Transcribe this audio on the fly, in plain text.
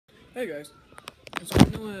Hey guys, so I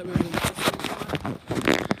know I haven't been posting,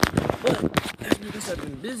 but that's because I've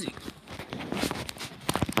been busy.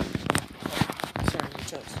 Sorry, I'm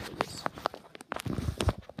trying to say this.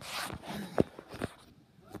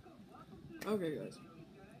 Okay guys,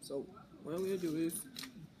 so what I'm gonna do is,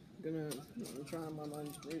 I'm try my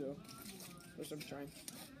lunch burrito. First I'm trying.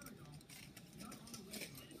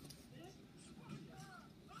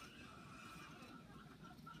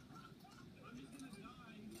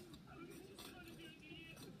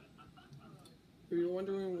 If you're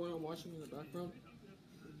wondering what I'm watching in the background,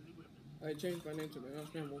 I changed my name to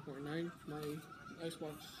vanoss 1.9, my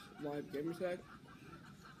Xbox Live gamer tag.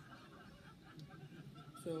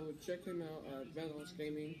 So check him out at vanoss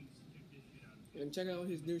Gaming, and check out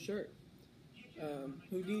his new shirt,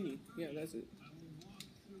 Houdini. Yeah, that's it.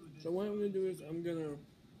 So what I'm gonna do is I'm gonna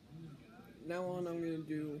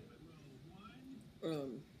do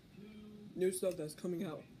new stuff that's coming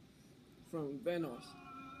out from vanoss,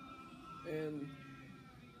 and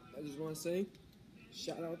I just want to say,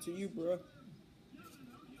 shout out to you, bro.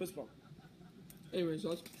 Fist bump. Anyways,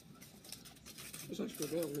 let's actually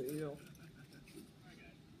go,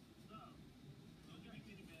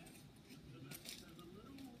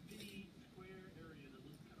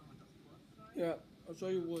 Yeah, I'll show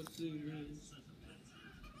you what the is.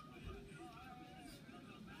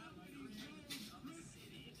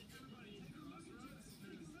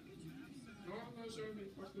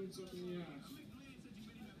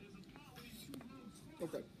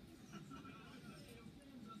 Okay.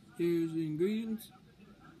 Here's the ingredients.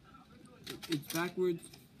 It's backwards.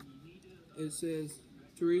 It says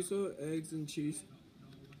chorizo, eggs, and cheese.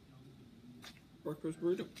 Breakfast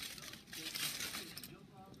burrito.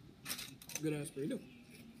 Good ass burrito.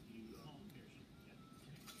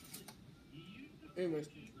 Anyways,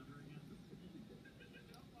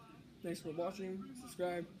 thanks for watching.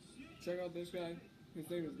 Subscribe. Check out this guy. His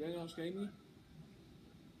name is vanoss Gaming.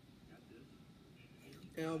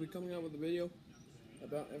 And I'll be coming out with a video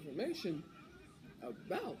about information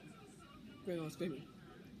about vanoss Gaming.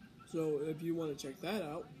 So if you want to check that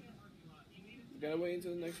out, you gotta wait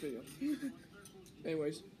until the next video.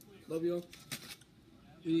 Anyways, love y'all.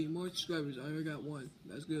 We need more subscribers. I already got one.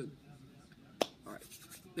 That's good. Alright.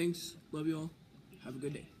 Thanks. Love y'all. Have a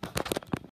good day.